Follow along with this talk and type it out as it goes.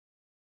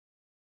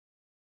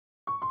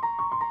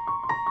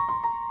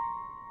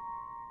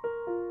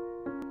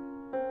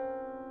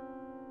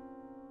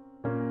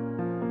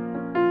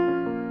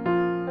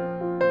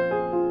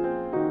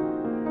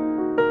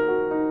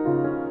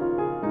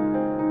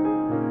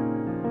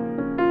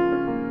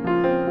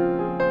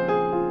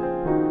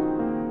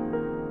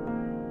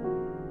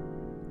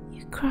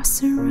across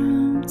the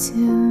room to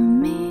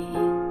me,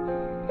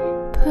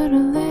 put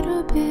a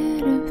little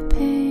bit of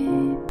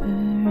paper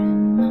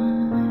in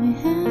my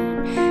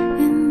hand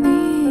and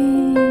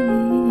leave.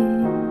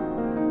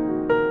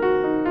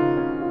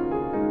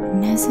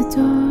 And as the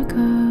door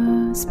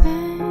goes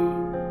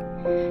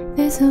bang,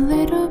 there's a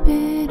little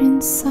bit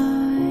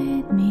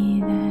inside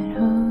me that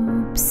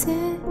hopes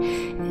it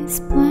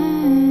is blank.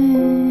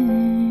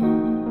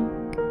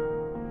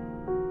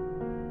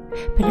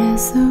 But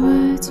as the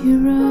words you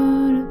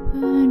wrote are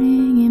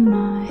burning in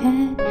my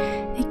head,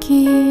 they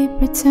keep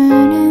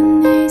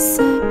returning. They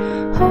said,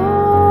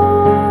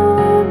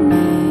 hold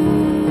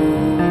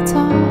me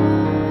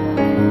tight,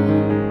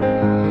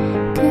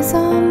 'cause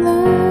I'm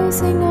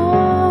losing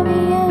all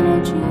the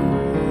energy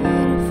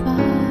to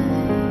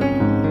fight.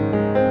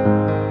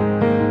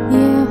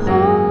 Yeah,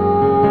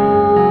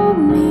 hold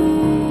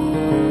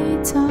me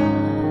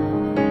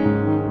tight,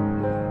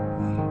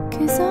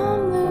 'cause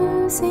I'm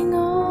losing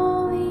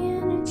all the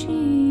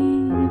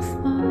energy to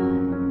fight.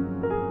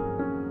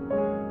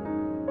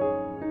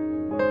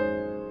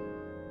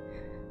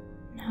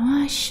 Now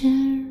I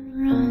should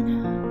run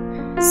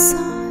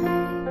outside,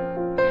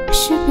 I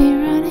should be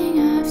running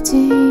after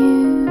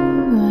you,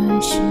 I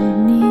should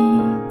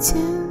need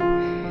to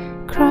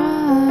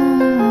cry.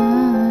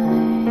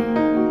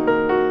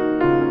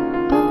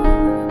 Oh,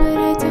 but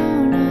I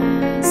don't,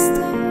 I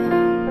stay,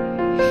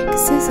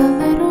 'cause there's a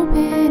little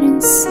bit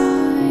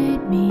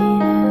inside me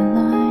that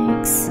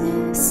likes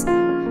this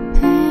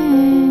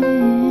pain.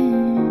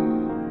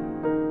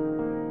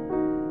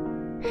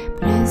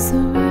 But as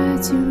the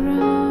words you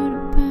wrote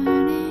are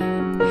burning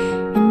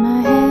in my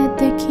head,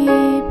 they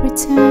keep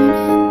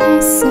returning. They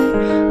said,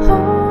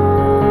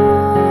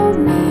 hold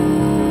me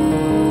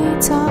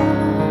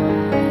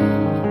tight,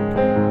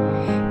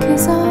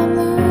 'cause I'm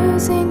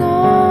losing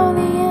all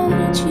the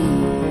energy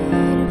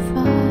to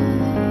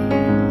fight.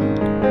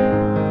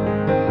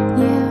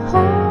 Yeah,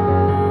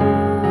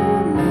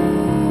 hold me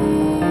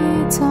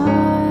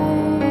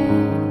tight,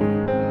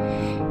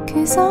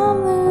 'cause I'm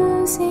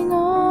losing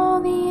all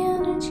the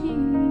energy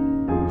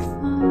to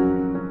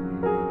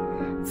fight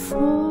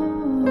for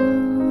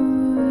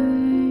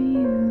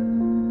you.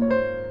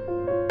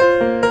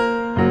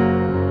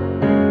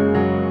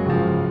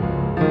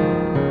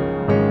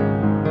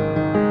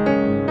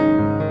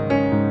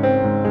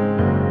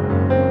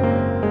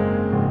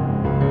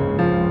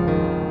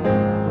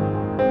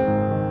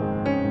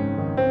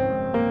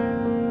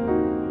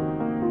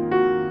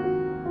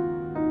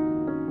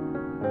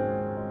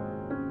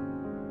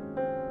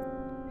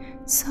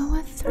 So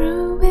I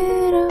threw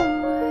it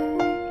away,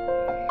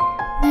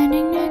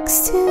 landing next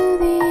to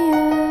the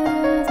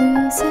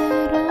others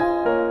that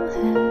all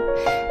have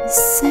the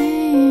same